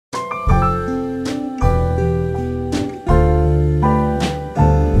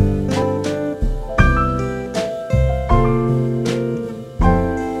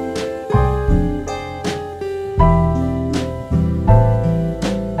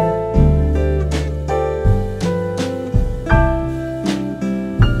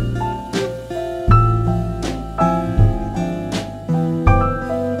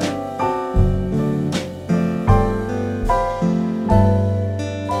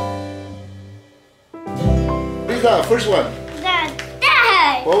is that? First one.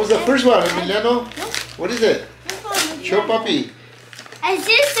 Dad. What was the first one, Emiliano? What is it? Show puppy. I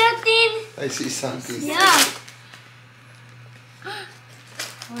see something. I see something. Yeah.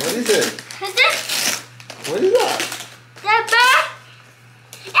 What is it? What's this? What is that? That bear?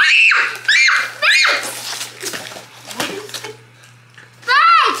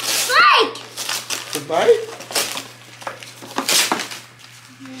 Bike! The bite?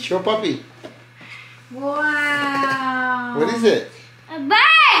 Show puppy. Wow. What is it? A bike!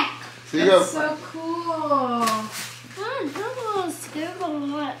 So you That's got, so cool.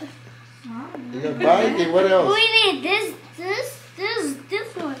 you got bike and what else? We need this one.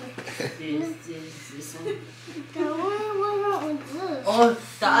 This one. The one with this. Oh,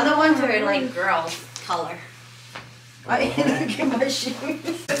 the other ones are like girl color. I look at my shoes.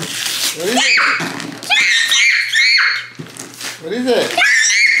 What is it? What is it?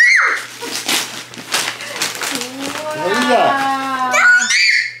 What is that?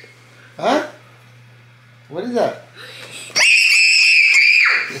 Huh? What is that?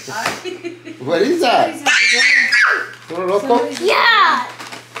 What is that? Toro Loco? Yeah!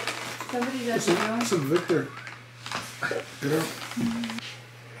 Somebody does It's a Victor.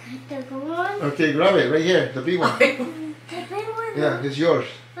 The one. Okay, grab it right here, the big one. The big one. Yeah, it's yours.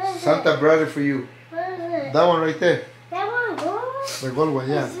 What is Santa brought it for you. What is it? That one right there. That one gold? The gold one,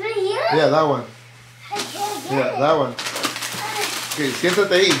 yeah. It's right here? Yeah, that one. I can't get Yeah, it. that one. Okay,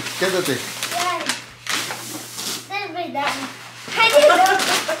 siéntate ahí, siéntate. Dad. This is my dad. I didn't know.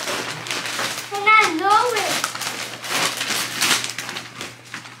 And I know it.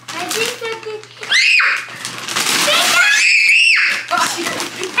 I think something.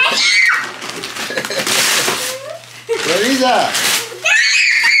 What is that?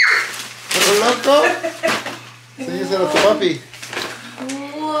 Toro Loco? Enséñaselo a tu papi.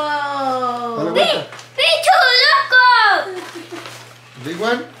 Whoa. Dale vuelta. Bicho loco! Big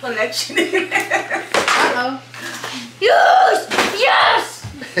one? Collection. Uh-oh. Yes! Yes!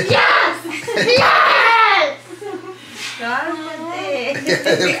 Yes! Yes! Cálmate.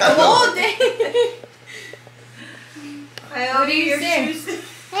 Oh, dang. I owe you your shoes.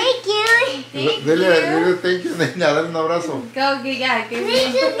 Thank you. Dile thank you, nena, dale un abrazo. Go, yeah, give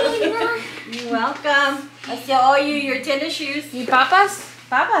Thank me. you, Nina. You're welcome. I still owe you your tennis shoes. ¿Y papas?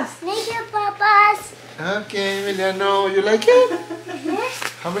 Papas. Thank you, papas. Okay, Emiliano, you like it?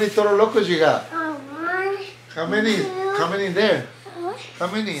 How many Toro Locos you got? One. How many? How many in there? What? How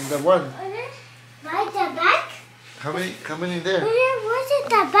many in the one? Ride the bike? How many in there? Where's it,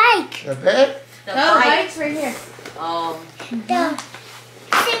 the bike? The bed? The No, bike. bike's right here. Oh. The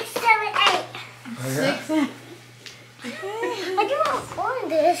 6, 7, 8. Oh, yeah. 6. I don't want to own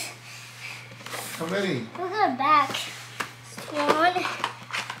this. How many? Look at the back.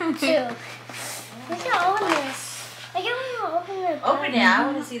 1, 2. We can open this. I don't want to open the back. Open it. I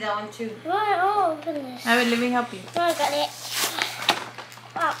want to see that one too. I want to open this. A ver, let me help you. Oh, I got it.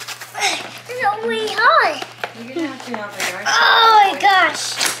 Wow. This is way high. You're going to have to help me, right? Oh my gosh.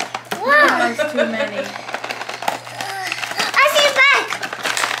 Wow. That's too many. I see it back.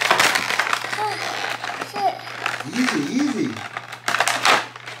 Shit. Easy.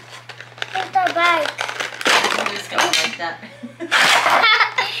 Get the bike. I'm just going to like that.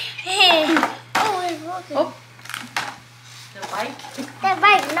 Oh, it's broken. Oh. The bike? That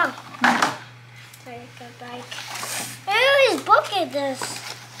bike, no. Sorry, the bike. I always broken this.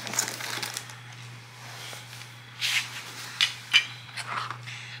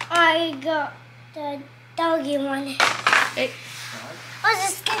 I got the doggy one. Hey. Oh, it's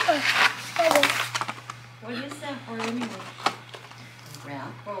a skipper. What is that for anyway?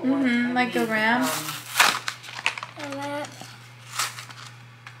 Ramp or what? Mhm, like a ramp.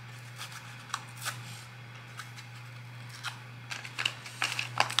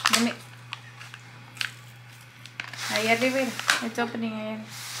 Let me. Ahí arriba, mira. It's opening ahí.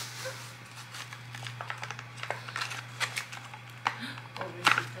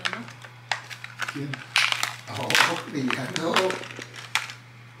 Oh, Emiliano.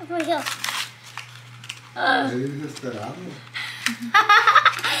 Oh my God. Estoy desesperado.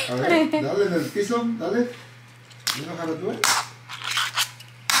 A ver, dale en el piso, dale. You know how to do it?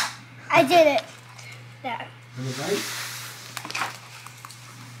 I did it. There. On the bike?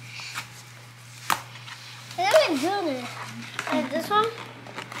 I haven't done it. Like this one?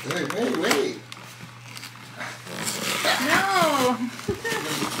 Wait. No.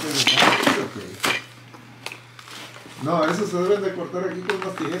 No, eso se deben de cortar aquí con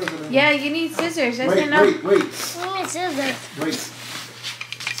unas tijeras. Yeah, you need scissors. That's Wait. enough. I need scissors. Wait.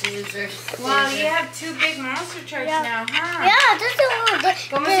 Scissors. Wow, you have 2 big monster trucks Yeah. now, huh? Yeah, this is one.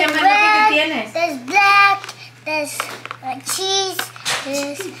 ¿Cómo se llama el otro que tienes? There's black. There's cheese.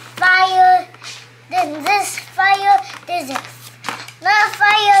 There's fire. Then this fire. There's no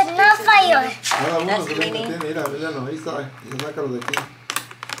fire. No fire. Cada uno That's se lo cleaning. tiene, mira, Emiliano, ahí está. Y sácalo de aquí.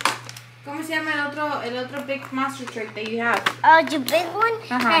 ¿Cómo se llama el otro big monster truck that you have? The big one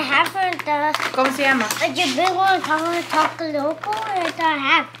Uh-huh. I have for the. ¿Cómo se llama? The big one called Taco Loco. I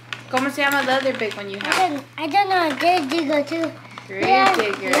have. ¿Cómo se llama the other big one you have? I don't know. They digger too. Great Yeah.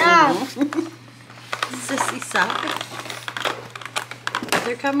 digger. Yeah. Sissy sabe.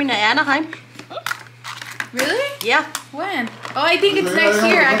 They're coming to Anaheim. Really? Yeah. When? Oh, I think it's next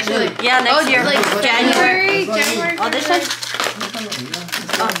year actually. Yeah, next Oh, year. like January. Oh, this one? Déjalo,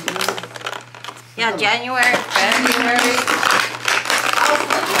 Yeah, January, February.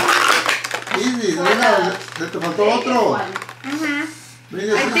 Easy, Selena, te faltó otro. Mhm.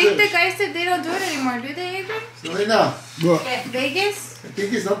 Mira, I think the guys said they don't do it anymore, do they, Adrian? Selena, Vegas? I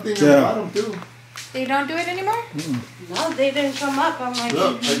think it's something in Yeah. the bottom too. They don't do it anymore? No, they didn't come up. I'm like,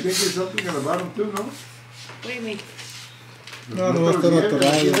 Look, I what think it's something in the bottom too, no? do you mean? No, no, está natural.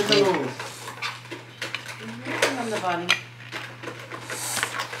 Aquí déjalo. Nothing on the bottom.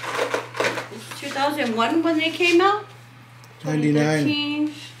 It's 2001 when they came out? 99.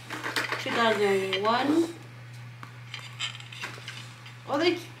 2013, 2001. Oh,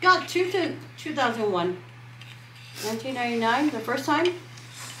 they got 2001. 1999, the first time.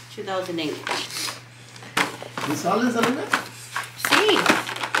 2008. ¿Y sale, Selena? Sí.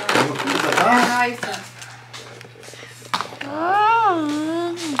 Lo pones acá. Ahí está.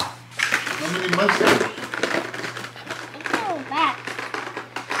 Oh. How many months? Oh, back.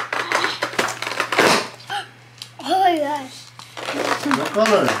 Oh my gosh. What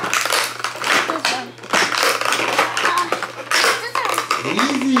color? This one.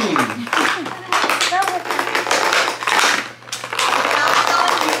 Easy.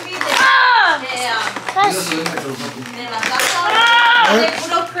 Mira, Selena, que lo saco. De la casa de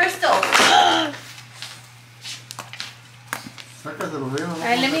puro crystal. Sácaselo, ve, no.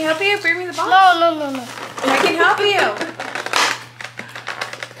 Alright, let me help you. Bring me the box. No. I can help you.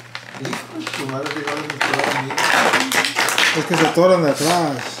 Hijo de tu madre, que vale esperar a mí. Es que se atoran de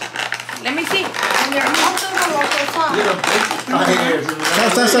atrás. Let me see. And they're also the local song. Mira, ay, se me da-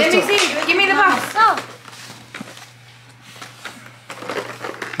 Está. Let me see. Give me the box. No.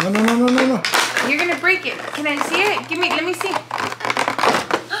 You're gonna break it. Can I see it? Let me see.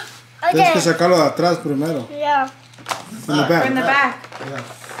 Tienes que Okay. sacarlo de atrás primero. Yeah. In the From the back. back. Ya.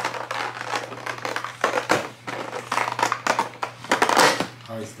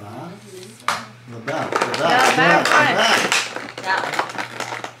 Ahí está. The back, the The back, back the one. back. Yeah.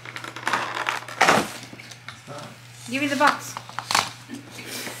 Give me the box.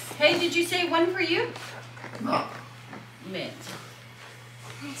 Hey, did you say one for you? No. Mint.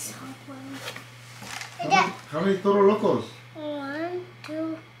 How many Toro Locos? 1,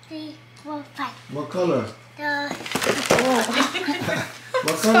 2, 3, 4, 5. What color? The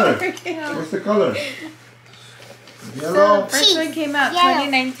What color? What's the color? So Yellow, first one came out Yellow.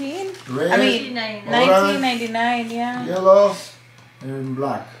 2019. red, I mean, 1999. Yeah. yellow, and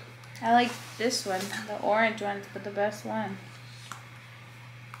black. I like this one. The orange one's but the best one.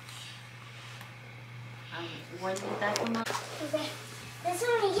 When did that come out? Okay. This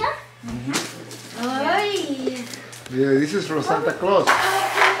one here? Ay. Yeah, this is from Santa Claus.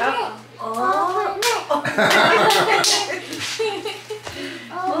 Open it.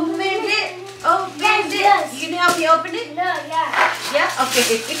 Open it. Open Yes, it. yes. You can help me open it? No, yeah. Yeah? Okay.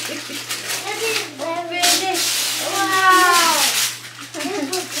 This is Open very... it. Wow. This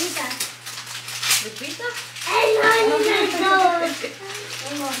was pizza. The pizza? No.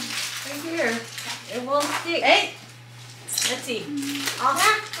 Come on. Right here. It won't stick. Hey! Let's see.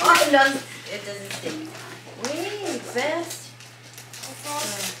 Oh, it doesn't. It doesn't stick. Wait, best.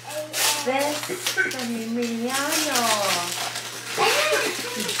 Best from Emiliano.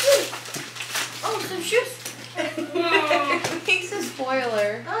 Oh, some shoes. It's a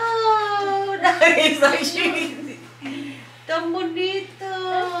spoiler. Oh, nice. Like shoes. Tan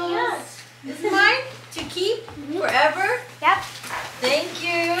bonitos. This is mine to keep forever. Yep. Thank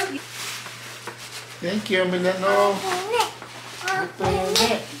you. Thank you, Emiliano. Open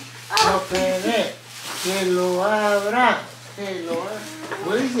it. Open it. Que lo abra. Que lo abra.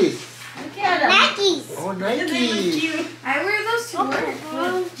 What is this? Look at them. Nikes. Oh, They look Nike. cute. I wear those to work.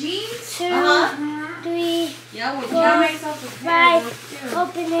 1, Jeans. 2, Uh-huh. 3, Yeah, with I got Four, myself a pair of 5. those too.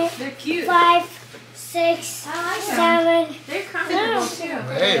 Open it. They're cute. 5, 6, I like them. 7. They're comfortable too.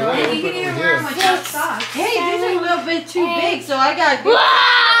 Hey, And wait, you can open even over wear them here. with hot socks. Hey, these are a little bit too big, so I got. Wow!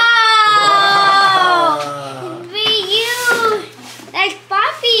 Ah. Be you. Like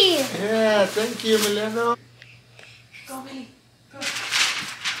Poppy. Yeah, thank you, Emiliano. Go, Billy. Go.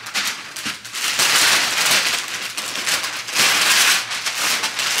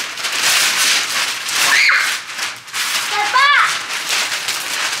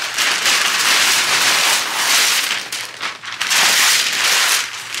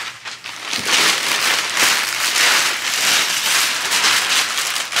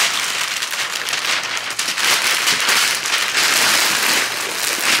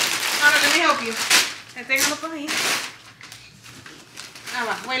 You. Téngalo por ahí. Ah,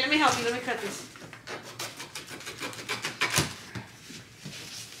 va. Wait, let me help you. Let me cut this.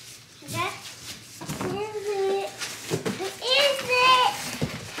 That is it. What is it?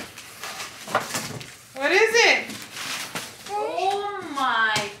 What is it? Oh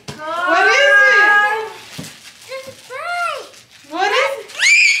my God. What is it? It's a bite. What is it?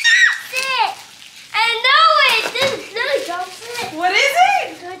 That's it. I know it. This is blue drumstick. What is it?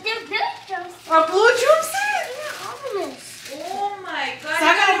 This blue drumstick. A blue drumstick? They're ominous. Oh my God.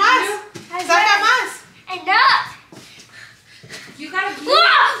 Saca más. Saca más. Enough. You gotta do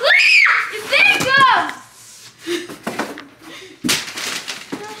Whoa! It's bigger!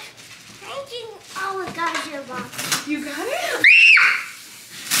 Oh my gosh, your box. You got it?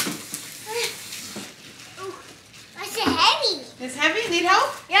 Oh, that's a heavy. It's heavy? Need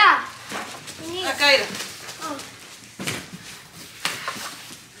help? Yeah. You need, Acá, mira. oh.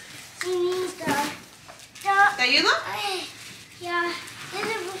 You need the ¿Te ayudo? yeah. This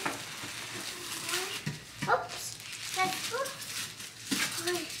is, oops. That's good.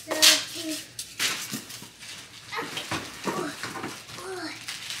 Okay.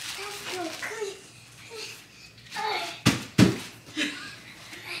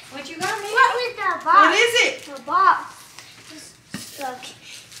 what you got, man? What was the box? What is it? The box is stuck.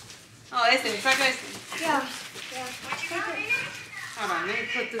 Oh, este. Saca este. Yeah. Hold on, let me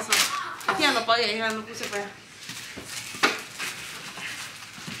put this on. Aquí ya lo apagué, ya lo puse para.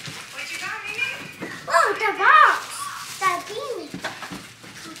 Oh, the box. That thing.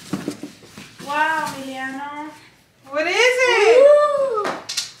 Wow, Emiliano. What is it? Ooh.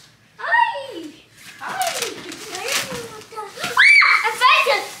 Hi. I found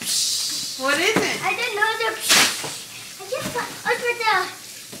it. What is it? I didn't know the. I just got over the.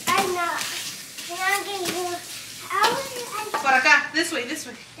 And I'm getting here. Por acá. This way, this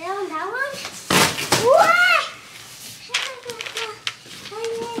way. Down that one? What?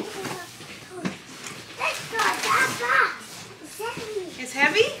 That's not that box. It's heavy. It's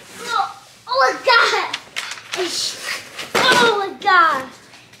heavy? Oh my god. Oh my god.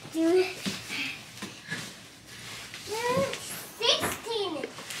 Dude. 16.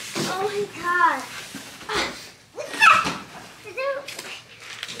 Oh my god. What's that?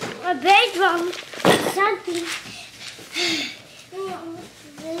 A bedroom. Something.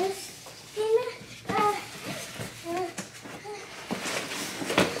 This.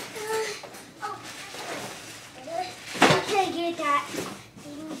 I can't get that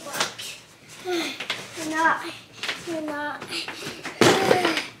box. You're not.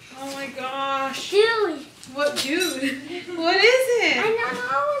 Oh my gosh. Dude. What, dude? What is I it? don't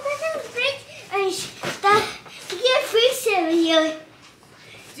know. That's a big. You get free cereal.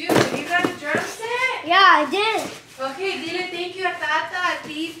 Dude, you got a drum set? Yeah, I did. Okay, dile thank you a Tata, a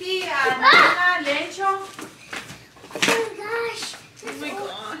Titi, a Nana, Lencho. Oh my gosh. Oh my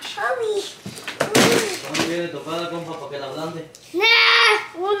gosh. Hurry. ¿Cuándo viene tocada, compa, para que la blande? Nah,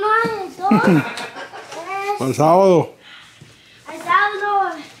 uno de dos. El sábado. El sábado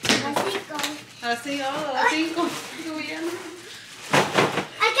a las 5. Así, oh, a las 5.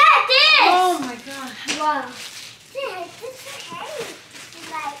 I got this. Oh my god. Wow. This is heavy. It's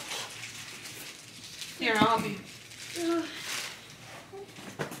like. Here, I'll help you.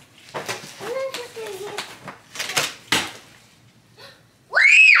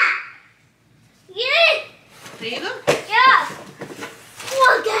 Yeah. ¿Te ayudo? Yeah.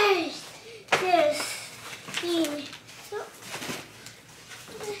 Look at this thing.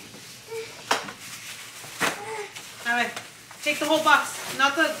 A ver, take the whole box,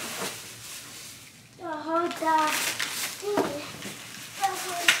 not the... Hold that thing.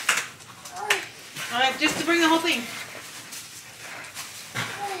 Alright, just to bring the whole thing.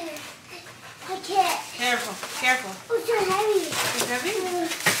 I can't. Careful, careful. Oh, it's so heavy. It's heavy?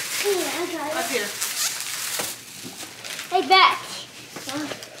 Here, I got Up it. here. Hey, back.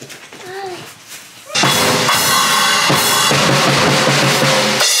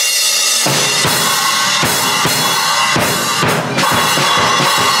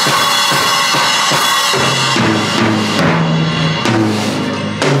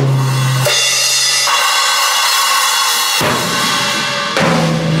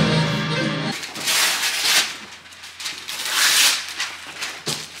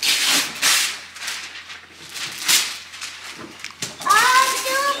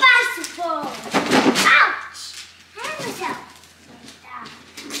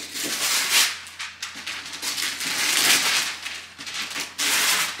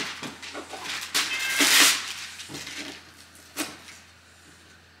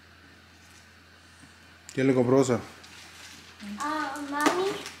 ¿Quién le compró esa?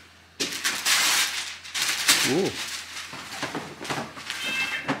 Mommy.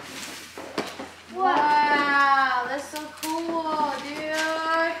 Wow, that's so cool, dude.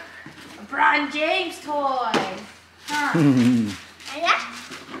 A LeBron James toy. Huh. Yeah.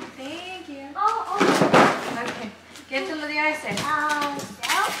 Thank you. Oh. Okay. ¿Quién te lo dio ese? So.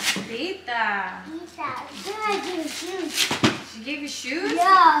 Tita. Then I give you shoes. She gave you shoes?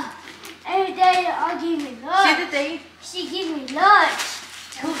 Yeah. Every day I give me She lunch. did they? She give me lunch.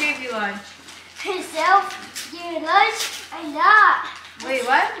 Who gave you lunch? Herself give me lunch and that. Wait,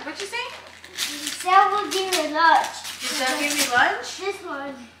 what? What'd you say? Herself will give me lunch. Giselle gave me lunch? This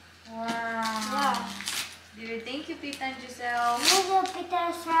one. Wow. Yeah. Dude, thank you, Tita and Giselle. Look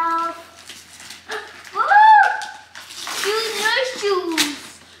at herself. Woo! Shoes, no shoes.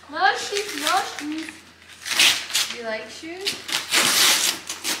 No shoes, no shoes. You like shoes?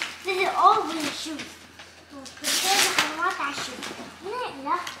 This is all the shoes. Because I want that shoe.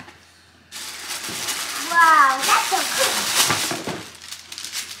 Yeah. Wow, that's so cool.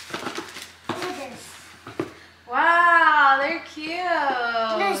 Look at this. Wow, they're cute.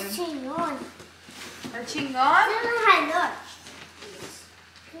 Let's change on. A chingon? Then I lunch.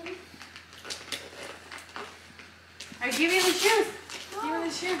 Alright, give me the shoes. Give me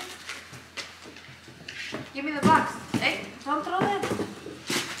the shoes. Give me the box. Hey, don't throw that.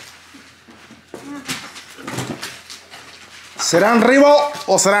 ¿Serán Reebok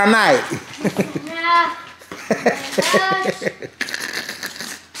o serán Nike? Yeah.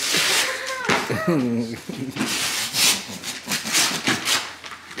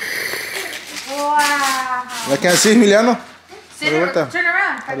 Wow. ¿La que así, Emiliano? Sit Dale vuelta. turn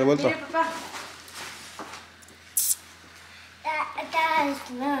around. Dale vuelta. Mira, papá. That is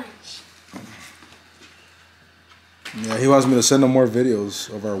lunch. Yeah, he wants me to send him more videos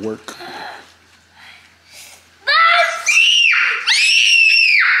of our work.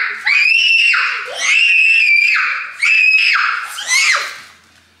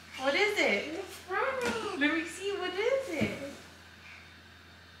 What is it? Let me see. What is it?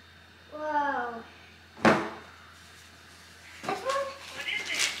 Wow. This one? What is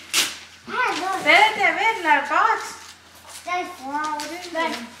it? Espérate, a ver, la box. That's Wow, what is it?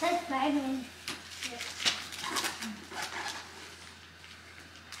 That's Batman.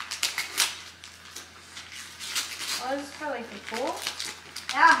 Oh, this is for like the pool?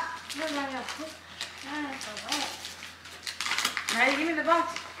 Yeah. No, no, no. No, it's so wet. Alright, give me the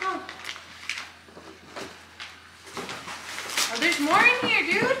box. Oh. Oh, there's more in here,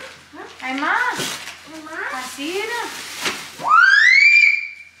 dude. Hay más. Mama? Así era.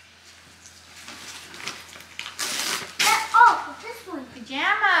 Oh, this one.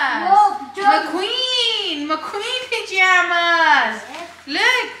 Pajamas. No, pajamas. McQueen. McQueen pajamas.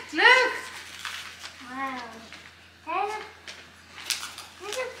 Look, look. Wow.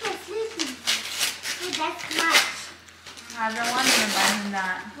 That's a for sleeping. Dude, that's much. I don't want to buy him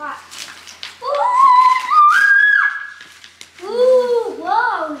that. What? Ooh,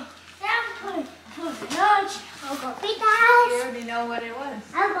 whoa. That's for lunch. I'll go You pitas. already know what it was.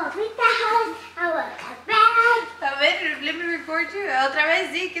 I'll go pitas. I'll go cabag. A ver, let me record you. Otra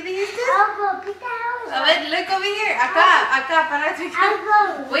vez, sí, ¿qué dijiste? I'll go pitas. A ver, look over here. Acá, acá, para tu I'll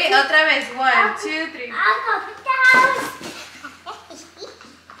go. Wait, otra vez. 1, 2, 3. I'll go pitas.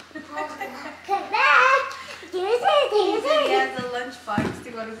 Cabag. Give He said he it. has a lunchbox to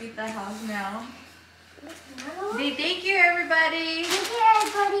go to Pita's house now. Say thank you, everybody. Look at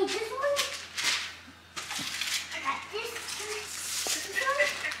everybody. This one. I got this. This one.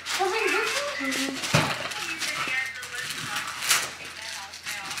 And then this one.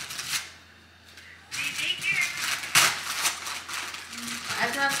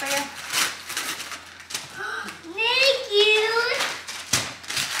 That's not fair. Thank you.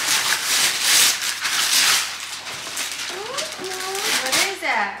 What is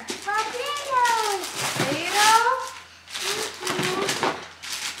that? Potatoes. Potato?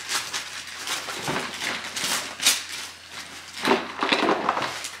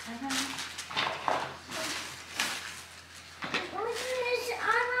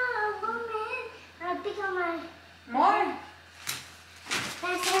 More?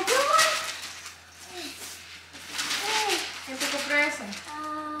 ¿Quién te compró eso?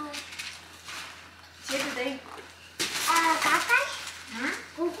 Siéntate ahí.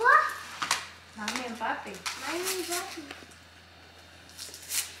 Mami, el papi.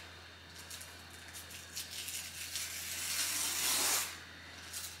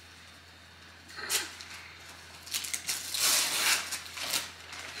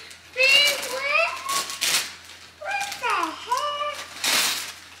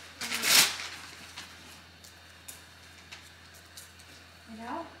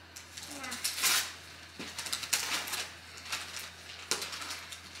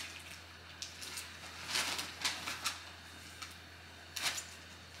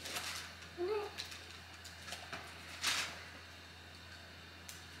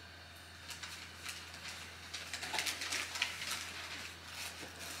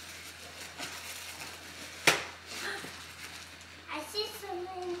 I see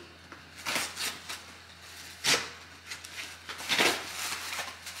something.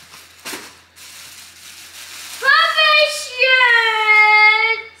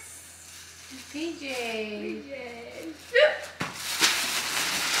 PJ.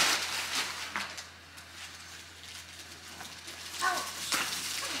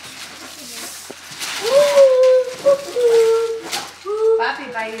 Papi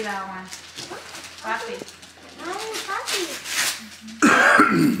buy you that one. Papi. Puppy.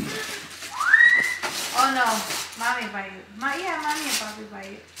 Oh no, mommy buy you. Yeah, mommy and papi buy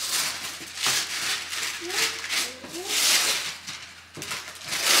you.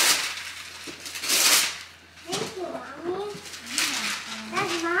 Thank you, Mommy.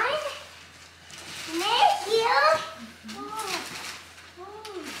 That's mine? Thank you.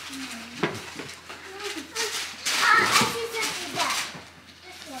 I see something there.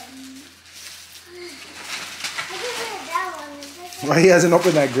 This one. I can put that one. Why he hasn't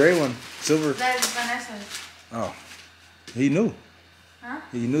opened that gray one? Silver. That is Vanessa's. Oh. He knew. Huh?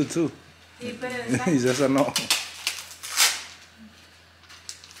 He knew too. You put it inside? He just said no.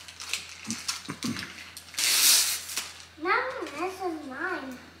 No, this is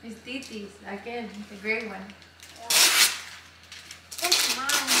mine. It's Titi's. Again, the gray one. That's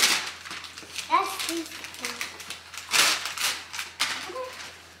mine. That's this one.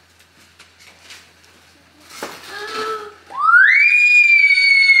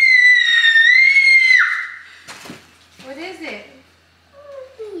 What is it?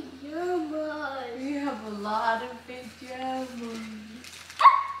 Pajamas. You have a lot of pajamas.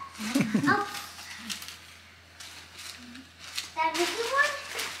 Oh. That Mickey one?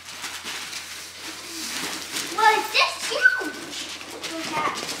 Well, it's this huge. What's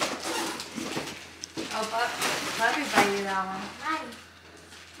that? Oh, papi buy you that one. Mine.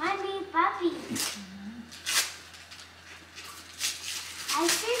 Mine be puppy. I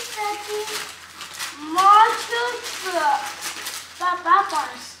see something more to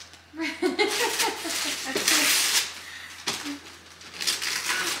papas.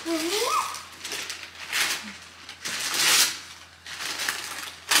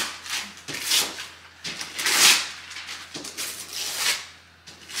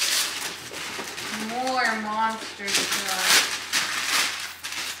 More monster truck.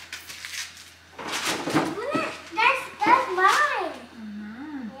 That's mine.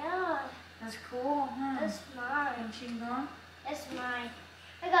 Yeah, That's cool, huh? that's mine. Chingón. That's mine.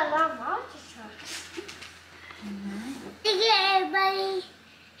 I got a lot of monster trucks. Thank you, everybody.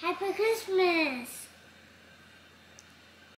 Happy Christmas.